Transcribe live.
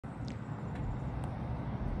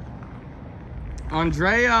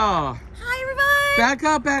Andrea. Hi, everybody.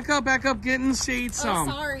 Back up, get in the shade some.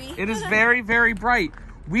 Oh, sorry. It is very, very bright.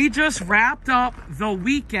 We just wrapped up the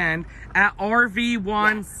weekend at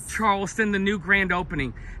RV1 Charleston, the new grand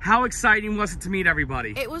opening. How exciting was it to meet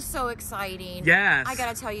everybody? It was so exciting. Yes. I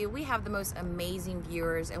gotta tell you, we have the most amazing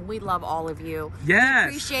viewers, and we love all of you. Yes. We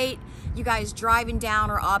appreciate you guys driving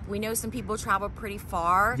down or up. We know some people travel pretty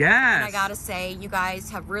far. Yes. And I gotta say, you guys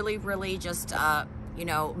have really, really just, you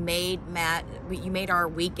know, you made our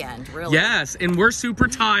weekend, really. Yes, and we're super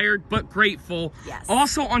tired, but grateful. Yes.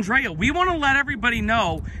 Also, Andrea, we want to let everybody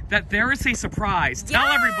know that there is a surprise. Tell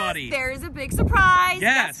everybody. There is a big surprise.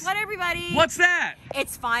 Yes. Guess what, everybody? What's that?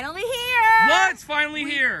 It's finally here. What's finally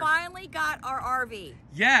here? We finally got our RV.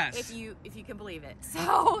 Yes. If you can believe it.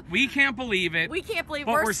 So we can't believe it. We can't believe it.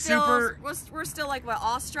 But We're still like, what,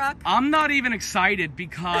 awestruck? I'm not even excited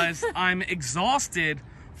because I'm exhausted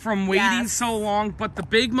from waiting so long, but the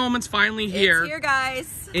big moment's finally here. It's here,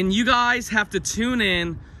 guys. And you guys have to tune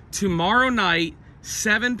in tomorrow night,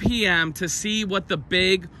 7 p.m. to see what the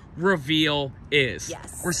big reveal is.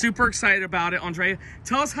 Yes. We're super excited about it. Andrea,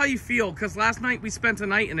 tell us how you feel, because last night we spent a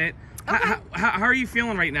night in it. Okay. How are you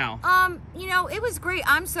feeling right now? You know, it was great.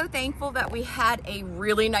 I'm so thankful that we had a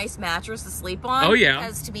really nice mattress to sleep on. Oh, yeah.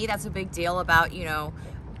 Because to me, that's a big deal about, you know,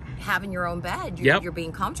 having your own bed. You're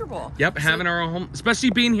being comfortable. Yep, so, having our own home,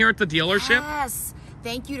 especially being here at the dealership. Yes.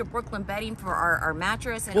 Thank you to Brooklyn Bedding for our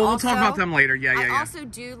mattress. And well, also, we'll talk about them later. Yeah. I also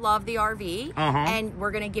do love the RV. And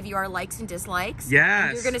we're going to give you our likes and dislikes. Yes.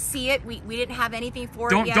 And you're going to see it. We didn't have anything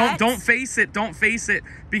for it yet. Don't face it. Don't face it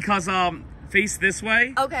because face this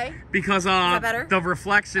way. Okay. Because is that better? the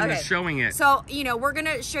reflection is showing it. So, you know, we're going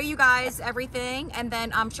to show you guys everything, and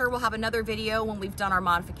then I'm sure we'll have another video when we've done our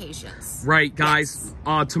modifications. Right, guys.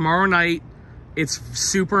 Yes. Tomorrow night, it's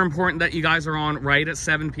super important that you guys are on right at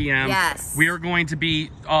 7 p.m. Yes. We are going to be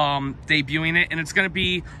debuting it, and it's going to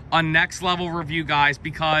be a next level review, guys,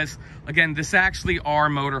 because, again, this is actually our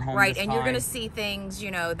motorhome. Right, and you're going to see things,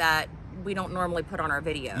 you know, that we don't normally put on our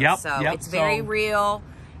videos. Yep. So it's very real.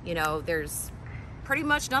 You know, there's pretty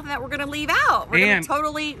much nothing that we're going to leave out. We're going to be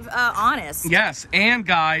totally honest. Yes, and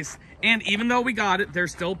guys, and even though we got it,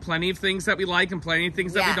 there's still plenty of things that we like and plenty of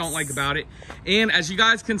things that we don't like about it. And as you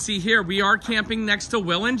guys can see here, we are camping next to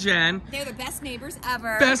Will and Jen. They're the best neighbors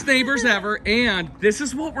ever. Best neighbors ever. And this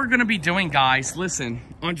is what we're going to be doing, guys. Listen,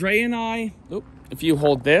 Andrea and I, if you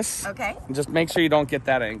hold this. Okay. Just make sure you don't get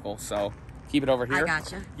that angle. So keep it over here. I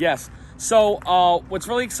gotcha. Yes. So what's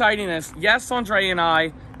really exciting is, yes, Andrea and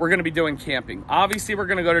I, we're going to be doing camping. Obviously, we're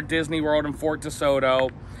going to go to Disney World in Fort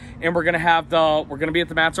DeSoto, and we're going to be at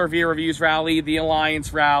the Matt's RV Reviews Rally, the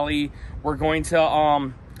Alliance Rally. We're going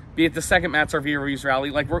to be at the second Matt's RV Reviews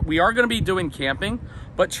Rally. Like, we are going to be doing camping,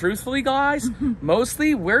 but truthfully, guys,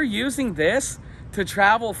 mostly we're using this to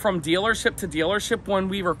travel from dealership to dealership when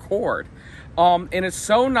we record. And it's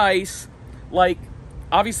so nice. Like,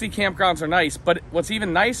 obviously campgrounds are nice, but what's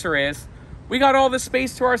even nicer is we got all this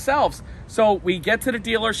space to ourselves. So we get to the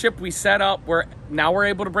dealership, we set up, now we're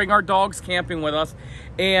able to bring our dogs camping with us,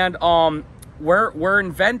 and we're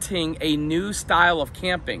inventing a new style of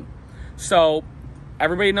camping. So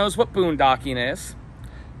everybody knows what boondocking is.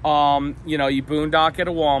 You know, you boondock at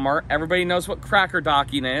a Walmart. Everybody knows what cracker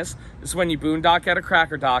docking is. This is when you boondock at a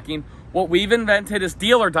cracker docking. What we've invented is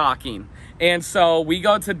dealer docking. And so we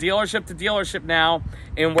go to dealership now,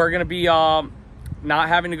 and we're going to be not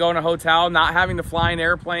having to go in a hotel, not having to fly in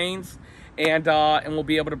airplanes, and we'll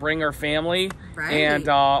be able to bring our family and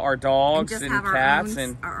our dogs and cats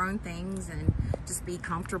and our own things and just be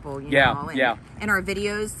comfortable, you know. And our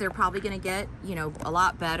videos, they're probably going to get, you know, a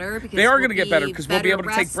lot better because they are going to get better because we'll be able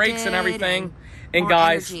to take breaks and everything. And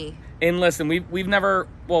guys, and listen,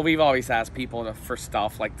 we've always asked people for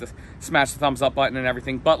stuff like to smash the thumbs up button and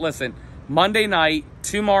everything. But listen, Monday night,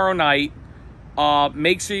 tomorrow night,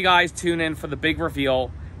 make sure you guys tune in for the big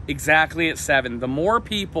reveal exactly at 7. The more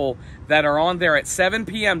people that are on there at 7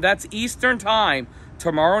 p.m., that's Eastern time,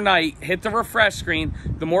 tomorrow night, hit the refresh screen.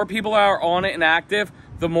 The more people are on it and active,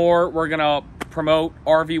 the more we're going to promote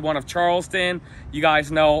RV1 of Charleston. You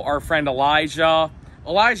guys know our friend Elisha.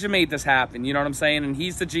 Elisha made this happen, you know what I'm saying? And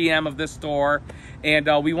he's the GM of this store. And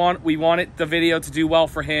we want the video to do well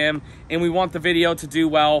for him. And we want the video to do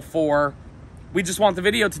well for... We just want the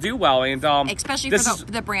video to do well. And especially for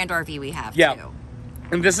the brand RV we have, too.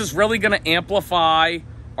 And this is really going to amplify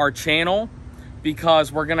our channel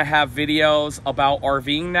because we're going to have videos about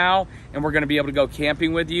RVing now. And we're going to be able to go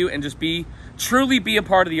camping with you and just truly be a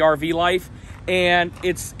part of the RV life. And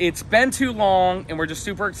it's been too long, and we're just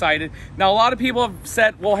super excited. Now, a lot of people have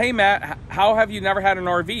said, well, hey, Matt, how have you never had an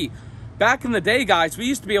RV? Back in the day, guys, we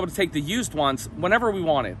used to be able to take the used ones whenever we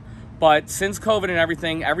wanted. But since COVID and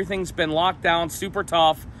everything, everything's been locked down, super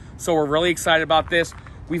tough. So we're really excited about this.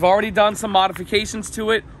 We've already done some modifications to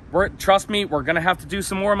it. Trust me, we're going to have to do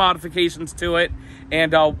some more modifications to it.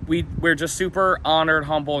 And we're just super honored,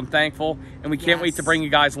 humble, and thankful. And we can't wait to bring you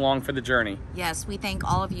guys along for the journey. Yes, we thank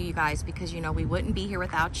all of you guys, because, you know, we wouldn't be here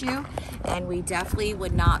without you. And we definitely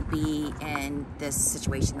would not be in this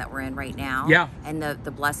situation that we're in right now. Yeah. And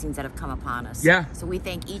the blessings that have come upon us. Yeah. So we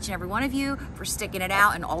thank each and every one of you for sticking it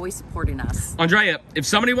out and always supporting us. Andrea, if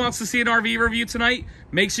somebody wants to see an RV review tonight,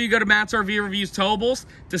 make sure you go to Matt's RV Reviews Towables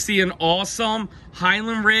to see an awesome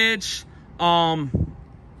Highland Ridge, Highland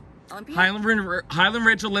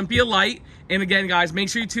Ridge Olympia light. And again, guys, make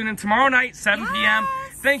sure you tune in tomorrow night, 7 p.m.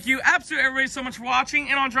 Thank you, absolutely everybody, so much for watching.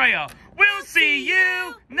 And Andrea, we'll see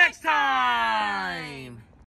you next time.